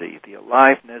vibrancy, the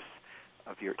aliveness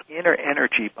of your inner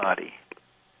energy body.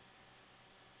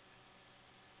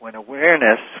 When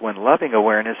loving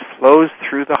awareness flows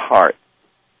through the heart,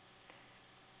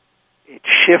 it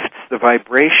shifts the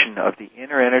vibration of the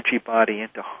inner energy body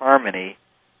into harmony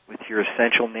with your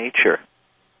essential nature,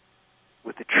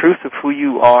 with the truth of who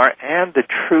you are and the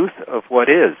truth of what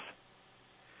is.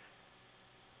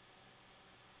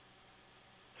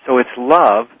 So it's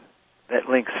love that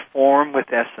links form with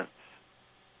essence.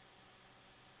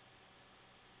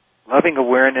 Loving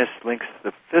awareness links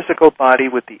the physical body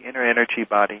with the inner energy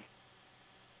body.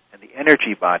 and the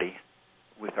energy body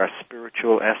with our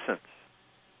spiritual essence.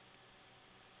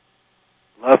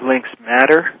 Love links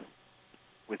matter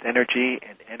with energy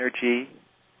and energy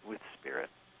with spirit.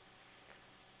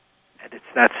 And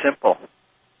it's that simple.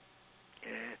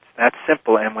 It's that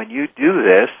simple. And when you do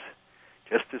this,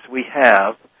 just as we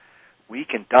have, we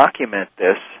can document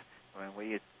this when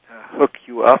we hook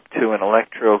you up to an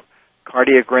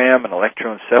electrocardiogram, an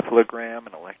electroencephalogram,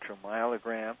 an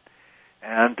electromyelogram,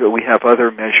 and we have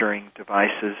other measuring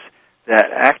devices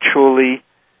that actually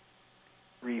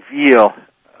reveal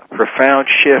a profound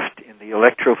shift in the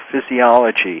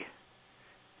electrophysiology.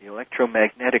 The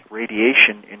electromagnetic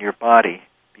radiation in your body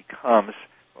becomes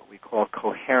what we call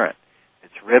coherent.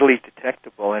 It's readily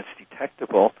detectable, and it's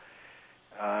detectable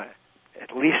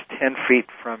at least 10 feet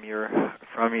from your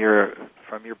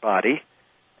body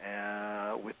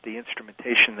with the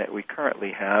instrumentation that we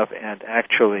currently have, and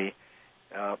actually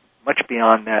much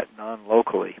beyond that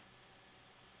non-locally.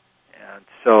 And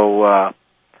so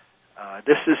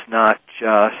this is not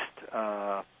just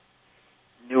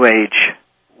New Age,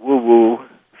 woo-woo,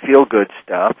 feel-good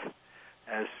stuff,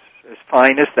 as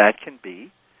fine as that can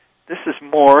be. This is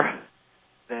more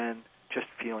than just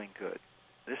feeling good.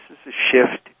 This is a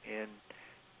shift in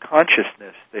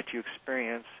consciousness that you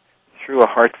experience through a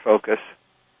heart focus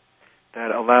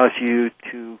that allows you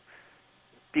to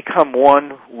become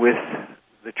one with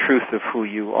the truth of who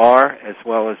you are as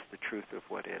well as the truth of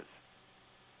what is.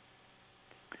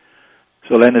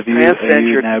 So, Len, are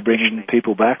you now bringing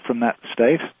people back from that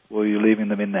state, or are you leaving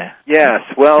them in there? Yes,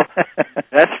 well,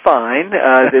 that's fine.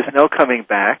 There's no coming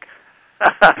back.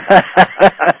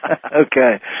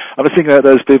 Okay. I was thinking about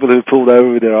those people who pulled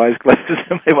over with their eyes closed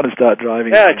and they want to start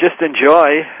driving. Yeah, just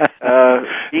enjoy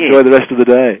being. Enjoy the rest of the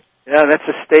day. Yeah, that's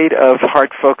a state of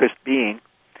heart-focused being.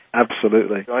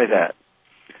 Absolutely. Enjoy that.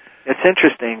 It's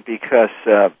interesting because,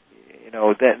 that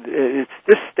it's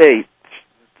this state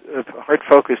of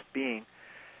heart-focused being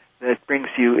that brings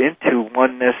you into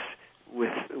oneness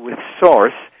with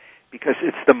Source, because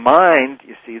it's the mind,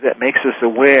 you see, that makes us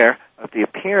aware of the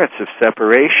appearance of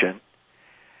separation,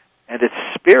 and it's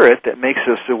spirit that makes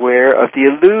us aware of the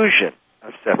illusion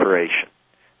of separation.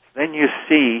 So then you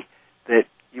see that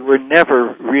you were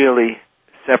never really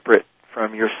separate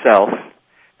from yourself,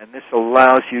 and this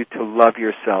allows you to love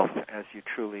yourself as you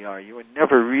truly are. You were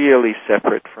never really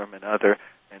separate from another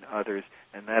and others,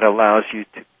 and that allows you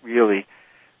to really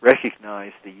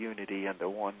recognize the unity and the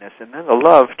oneness, and then the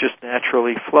love just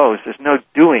naturally flows. There's no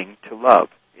doing to love.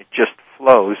 It just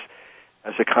flows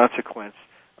as a consequence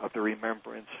of the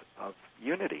remembrance of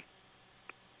unity.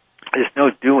 There's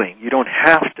no doing. You don't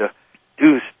have to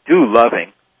do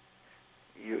loving.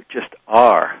 You just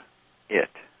are it.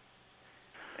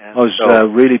 And I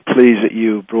was really pleased that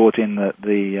you brought in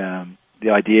the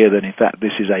idea that, in fact,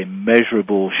 this is a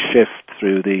measurable shift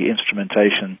through the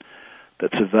instrumentation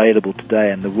that's available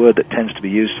today, and the word that tends to be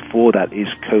used for that is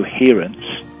coherence.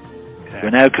 Okay.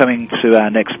 We're now coming to our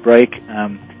next break.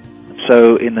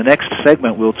 So in the next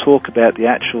segment, we'll talk about the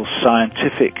actual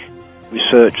scientific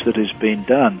research that has been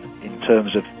done in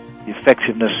terms of the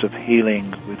effectiveness of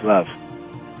healing with love.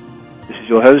 This is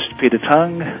your host, Peter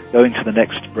Tung, going to the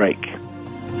next break.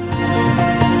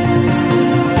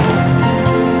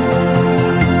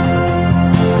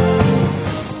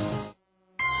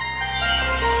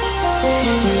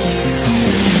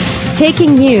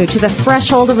 Taking you to the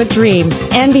threshold of a dream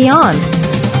and beyond.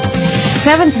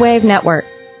 Seventh Wave Network.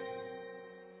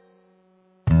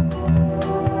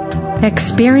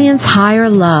 Experience higher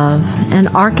love, an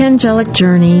archangelic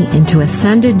journey into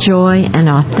ascended joy and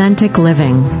authentic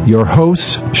living. Your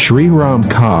hosts, Sri Ram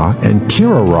Ka and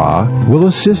Kira Ra, will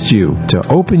assist you to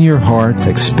open your heart,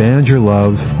 expand your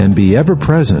love, and be ever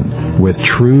present with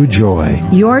true joy.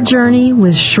 Your journey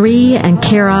with Sri and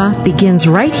Kira begins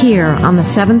right here on the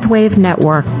Seventh Wave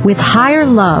Network with Higher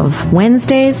Love,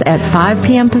 Wednesdays at 5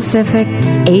 p.m. Pacific,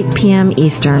 8 p.m.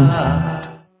 Eastern.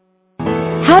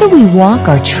 How do we walk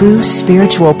our true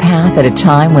spiritual path at a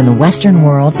time when the Western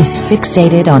world is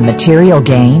fixated on material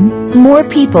gain? More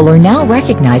people are now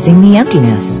recognizing the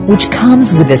emptiness which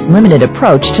comes with this limited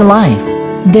approach to life.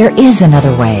 There is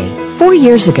another way. 4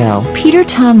 years ago, Peter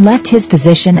Tung left his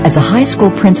position as a high school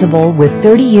principal with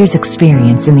 30 years'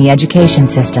 experience in the education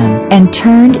system and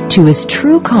turned to his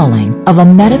true calling of a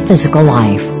metaphysical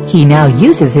life. He now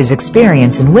uses his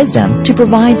experience and wisdom to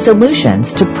provide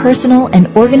solutions to personal and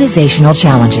organizational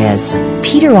challenges.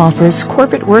 Peter offers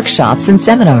corporate workshops and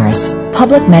seminars,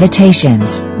 public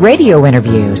meditations, radio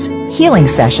interviews, healing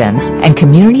sessions, and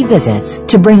community visits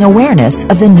to bring awareness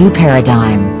of the new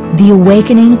paradigm, the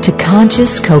awakening to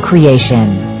conscious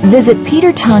co-creation. Visit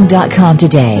petertung.com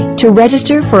today to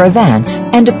register for events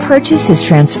and to purchase his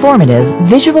transformative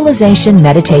visualization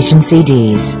meditation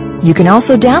CDs. You can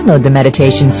also download the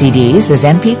meditation CDs as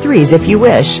MP3s if you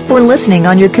wish for listening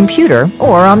on your computer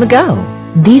or on the go.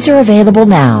 These are available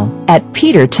now at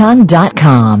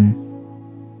petertung.com.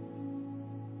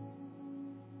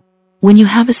 When you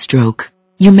have a stroke,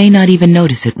 you may not even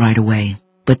notice it right away.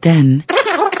 But then,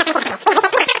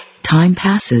 time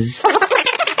passes,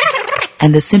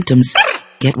 and the symptoms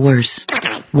get worse.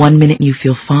 1 minute you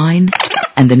feel fine,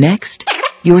 and the next,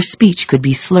 your speech could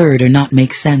be slurred or not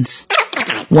make sense.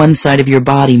 One side of your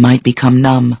body might become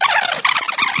numb.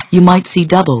 You might see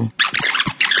double.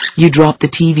 You drop the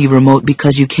TV remote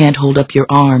because you can't hold up your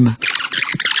arm.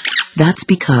 That's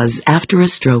because after a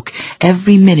stroke,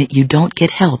 every minute you don't get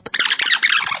help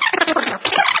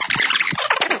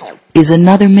is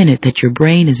another minute that your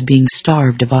brain is being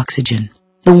starved of oxygen.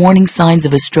 The warning signs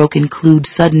of a stroke include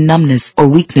sudden numbness or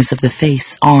weakness of the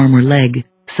face, arm, or leg,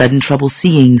 sudden trouble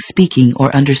seeing, speaking,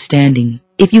 or understanding.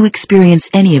 If you experience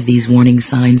any of these warning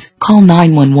signs, call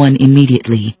 911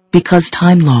 immediately, because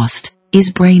time lost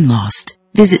is brain lost.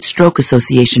 Visit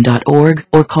strokeassociation.org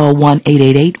or call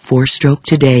 1-888-4-STROKE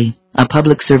today. A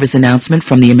public service announcement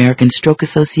from the American Stroke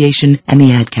Association and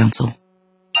the Ad Council.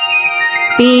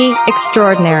 Be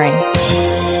extraordinary.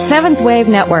 Seventh Wave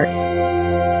Network.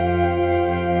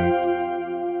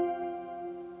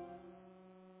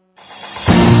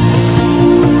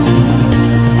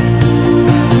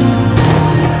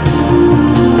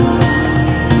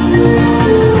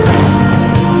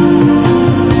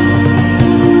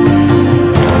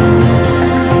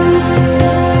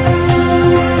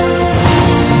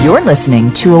 You're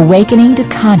listening to Awakening to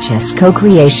Conscious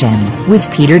Co-Creation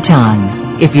with Peter Tung.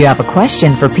 If you have a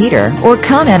question for Peter or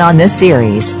comment on this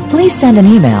series, please send an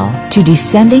email to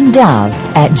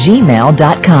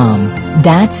descendingdove@gmail.com.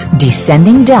 That's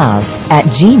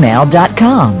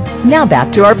descendingdove@gmail.com. Now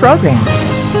back to our program.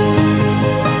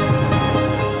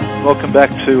 Welcome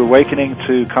back to Awakening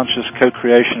to Conscious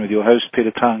Co-Creation with your host,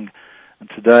 Peter Tung. And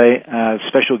today,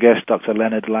 special guest, Dr.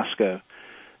 Leonard Lasko.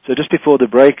 So just before the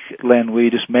break, Len, we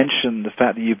just mentioned the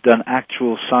fact that you've done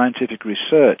actual scientific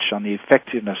research on the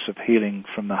effectiveness of healing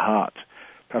from the heart.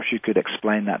 Perhaps you could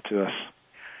explain that to us.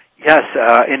 Yes,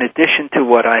 in addition to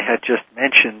what I had just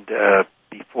mentioned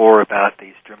before about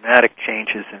these dramatic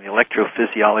changes in the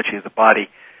electrophysiology of the body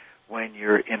when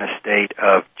you're in a state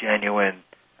of genuine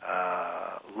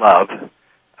love,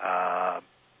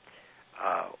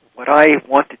 what I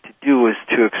wanted to do is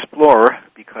to explore,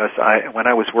 because when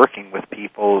I was working with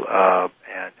people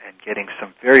and getting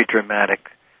some very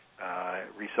dramatic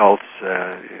results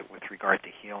with regard to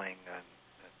healing and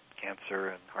cancer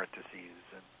and heart disease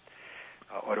and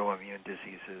autoimmune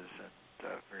diseases and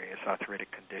various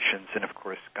arthritic conditions and, of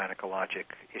course,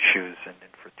 gynecologic issues and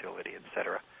infertility,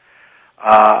 etc.,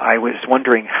 I was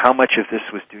wondering how much of this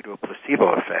was due to a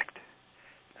placebo effect,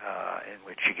 in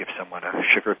which you give someone a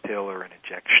sugar pill or an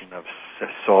injection of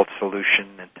salt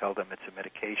solution and tell them it's a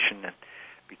medication, and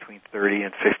between 30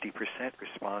 and 50%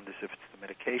 respond as if it's the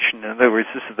medication. In other words,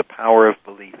 this is the power of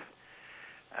belief.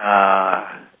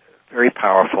 Very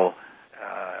powerful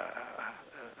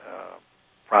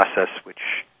process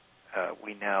which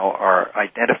we now are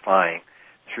identifying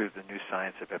through the new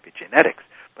science of epigenetics.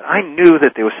 But I knew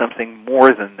that there was something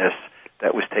more than this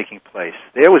that was taking place.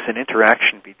 There was an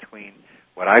interaction between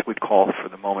what I would call, for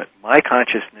the moment, my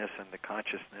consciousness and the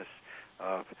consciousness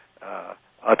of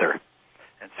other.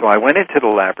 And so I went into the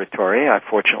laboratory. I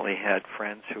fortunately had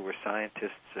friends who were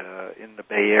scientists in the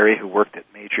Bay Area who worked at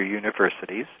major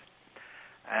universities.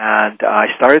 And I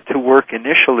started to work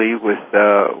initially with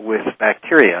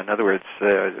bacteria. In other words,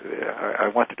 I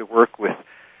wanted to work with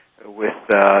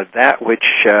that which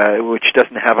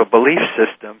doesn't have a belief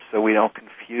system, so we don't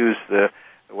confuse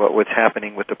what's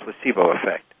happening with the placebo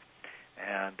effect.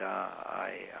 And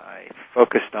I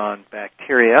focused on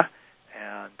bacteria,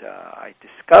 and I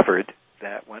discovered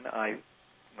that when I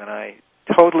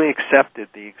totally accepted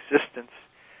the existence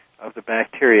of the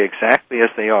bacteria exactly as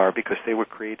they are, because they were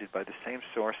created by the same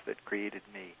source that created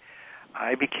me,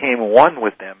 I became one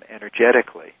with them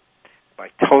energetically by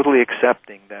totally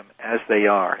accepting them as they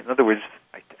are. In other words,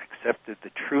 I accepted the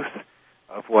truth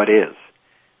of what is.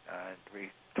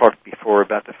 We talked before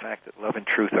about the fact that love and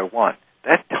truth are one.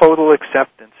 That total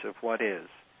acceptance of what is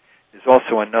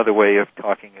also another way of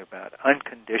talking about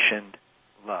unconditioned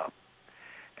love.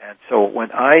 And so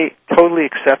when I totally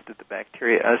accepted the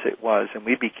bacteria as it was, and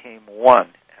we became one,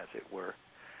 as it were,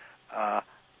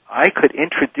 I could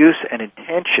introduce an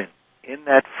intention in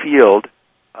that field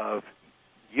of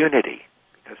unity,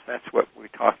 because that's what we're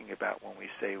talking about when we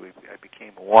say I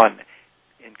became one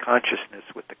in consciousness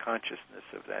with the consciousness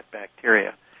of that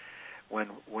bacteria.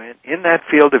 When in that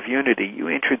field of unity you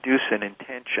introduce an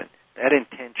intention, that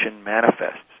intention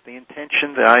manifests. The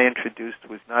intention that I introduced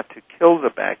was not to kill the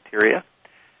bacteria.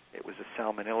 It was a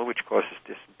salmonella which causes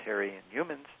dysentery in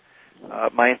humans.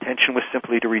 My intention was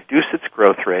simply to reduce its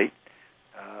growth rate,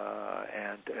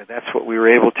 and that's what we were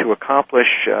able to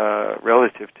accomplish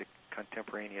relative to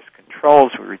contemporaneous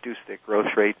controls. We reduced their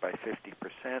growth rate by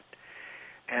 50%.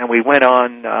 And we went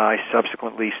on, I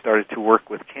subsequently started to work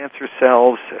with cancer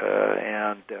cells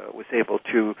and was able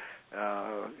to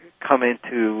come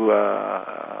into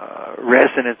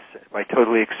resonance by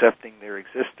totally accepting their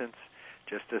existence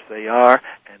just as they are,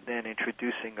 and then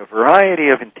introducing a variety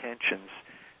of intentions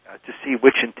to see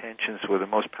which intentions were the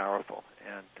most powerful,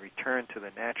 and return to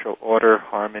the natural order,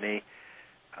 harmony,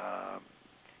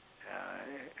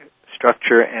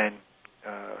 structure, and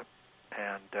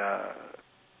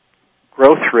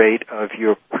growth rate of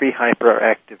your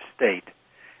pre-hyperactive state.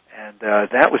 And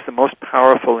that was the most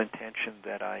powerful intention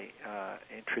that I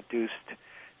introduced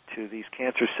to these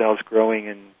cancer cells growing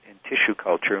in tissue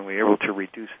culture, and we were able to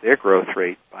reduce their growth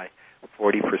rate by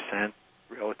 40%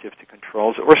 relative to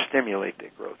controls, or stimulate their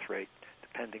growth rate,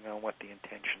 depending on what the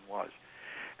intention was.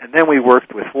 And then we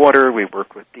worked with water, we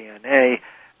worked with DNA,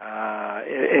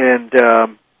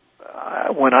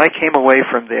 when I came away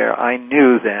from there, I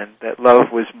knew then that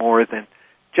love was more than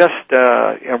just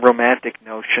a romantic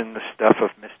notion, the stuff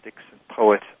of mystics and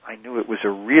poets. I knew it was a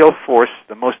real force,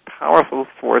 the most powerful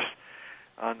force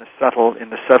in the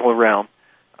subtle realm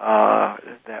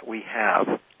that we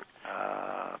have,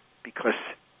 because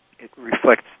it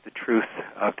reflects the truth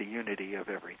of the unity of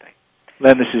everything.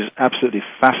 Len, this is absolutely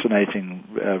fascinating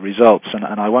results,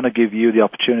 and I want to give you the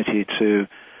opportunity to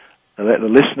let the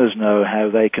listeners know how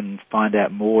they can find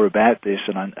out more about this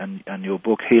and your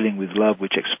book, Healing with Love,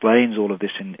 which explains all of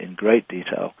this in great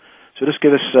detail. So just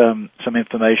give us some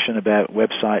information about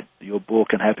website, your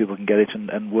book, and how people can get it,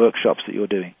 and workshops that you're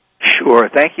doing. Sure.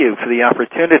 Thank you for the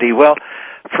opportunity. Well,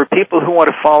 for people who want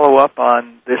to follow up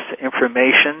on this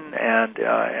information and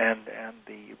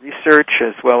the research,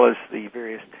 as well as the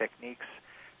various techniques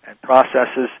and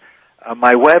processes,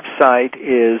 my website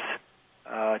is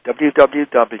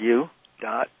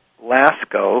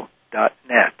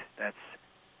www.laskow.net. That's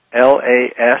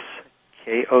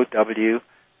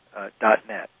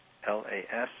LASKOW.net.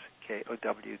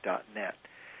 LASKOW.net.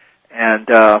 And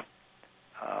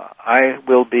I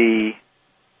will be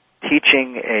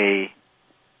teaching a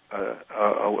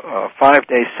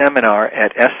 5-day seminar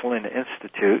at Esalen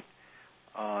Institute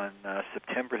on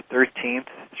September 13th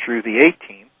through the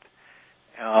 18th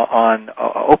on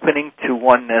opening to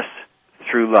oneness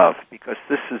through love, because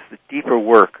this is the deeper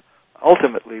work.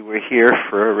 Ultimately, we're here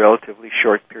for a relatively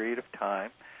short period of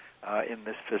time in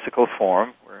this physical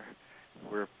form.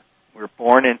 We're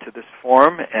born into this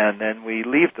form, and then we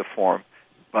leave the form.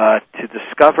 But to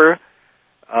discover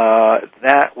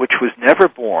that which was never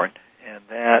born and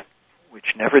that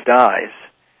which never dies,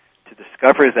 to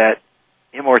discover that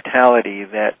immortality,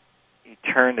 that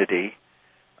eternity,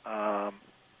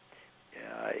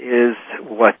 is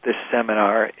what this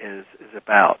seminar is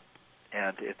about.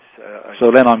 And it's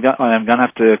so then I am going to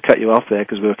have to cut you off there,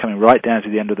 because we're coming right down to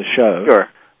the end of the show. Sure.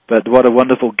 But what a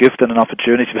wonderful gift and an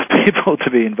opportunity for people to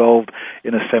be involved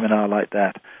in a seminar like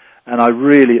that. And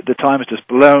the time is just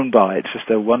blown by. It's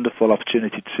just a wonderful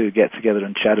opportunity to get together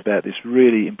and chat about this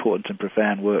really important and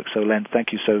profound work. So, Len,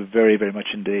 thank you so very, very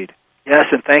much indeed. Yes,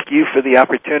 and thank you for the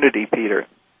opportunity, Peter.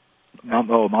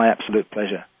 My absolute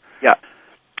pleasure. Yeah.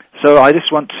 So I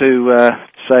just want to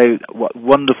say what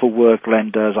wonderful work Len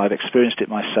does. I've experienced it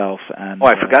myself. And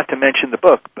I forgot to mention the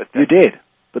book. But you did.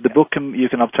 But the book you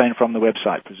can obtain from the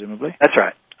website, presumably? That's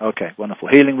right. Okay, wonderful.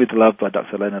 Healing with Love by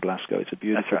Dr. Leonard Laskow. It's a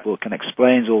beautiful book and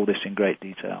explains all this in great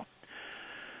detail.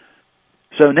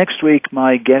 So next week,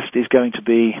 my guest is going to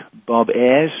be Bob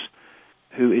Ayres,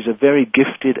 who is a very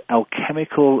gifted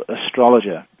alchemical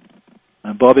astrologer.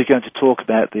 And Bob is going to talk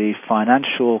about the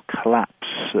financial collapse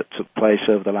that took place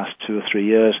over the last 2 or 3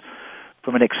 years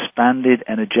from an expanded,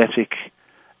 energetic,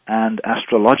 and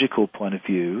astrological point of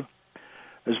view,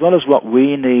 as well as what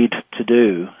we need to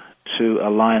do to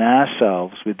align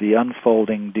ourselves with the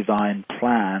unfolding divine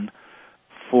plan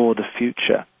for the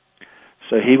future.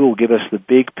 So he will give us the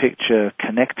big picture,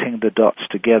 connecting the dots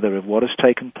together of what has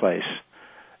taken place,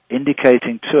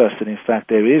 indicating to us that in fact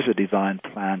there is a divine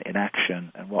plan in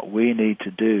action, and what we need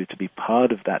to do to be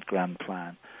part of that grand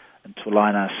plan and to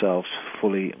align ourselves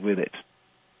fully with it.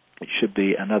 It should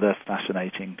be another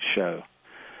fascinating show.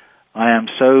 I am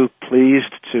so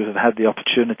pleased to have had the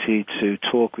opportunity to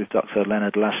talk with Dr.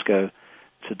 Leonard Lasko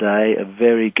today, a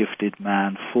very gifted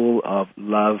man full of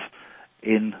love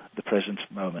in the present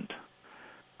moment.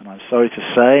 And I'm sorry to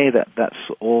say that that's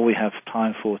all we have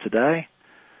time for today.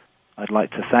 I'd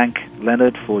like to thank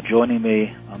Leonard for joining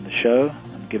me on the show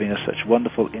and giving us such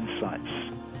wonderful insights.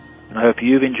 And I hope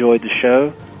you've enjoyed the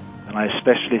show, and I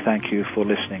especially thank you for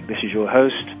listening. This is your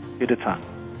host, Peter Tung.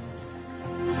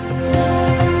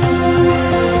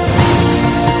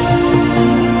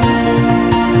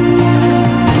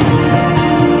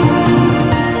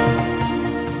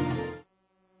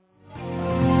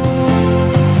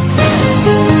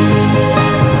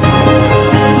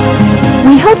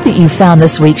 We hope that you found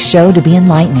this week's show to be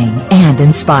enlightening and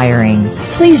inspiring.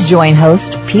 Please join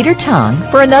host Peter Tung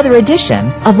for another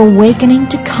edition of Awakening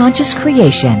to Conscious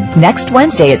Creation next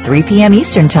Wednesday at 3 p.m.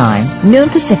 Eastern Time, noon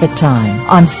Pacific Time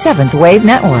on Seventh Wave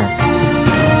Network.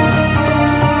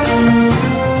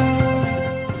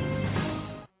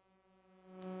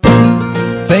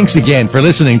 Thanks again for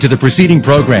listening to the preceding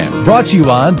program, brought to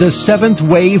you on the Seventh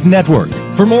Wave Network.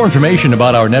 For more information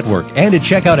about our network and to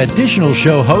check out additional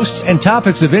show hosts and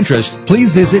topics of interest,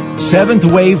 please visit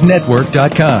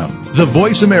seventhwavenetwork.com. The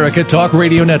Voice America Talk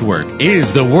Radio Network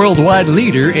is the worldwide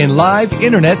leader in live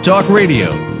Internet talk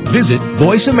radio. Visit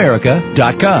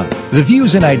voiceamerica.com. The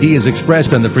views and ideas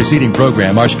expressed on the preceding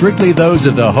program are strictly those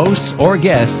of the hosts or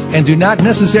guests and do not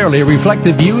necessarily reflect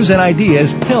the views and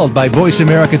ideas held by Voice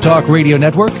America Talk Radio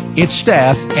Network, its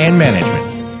staff, and management.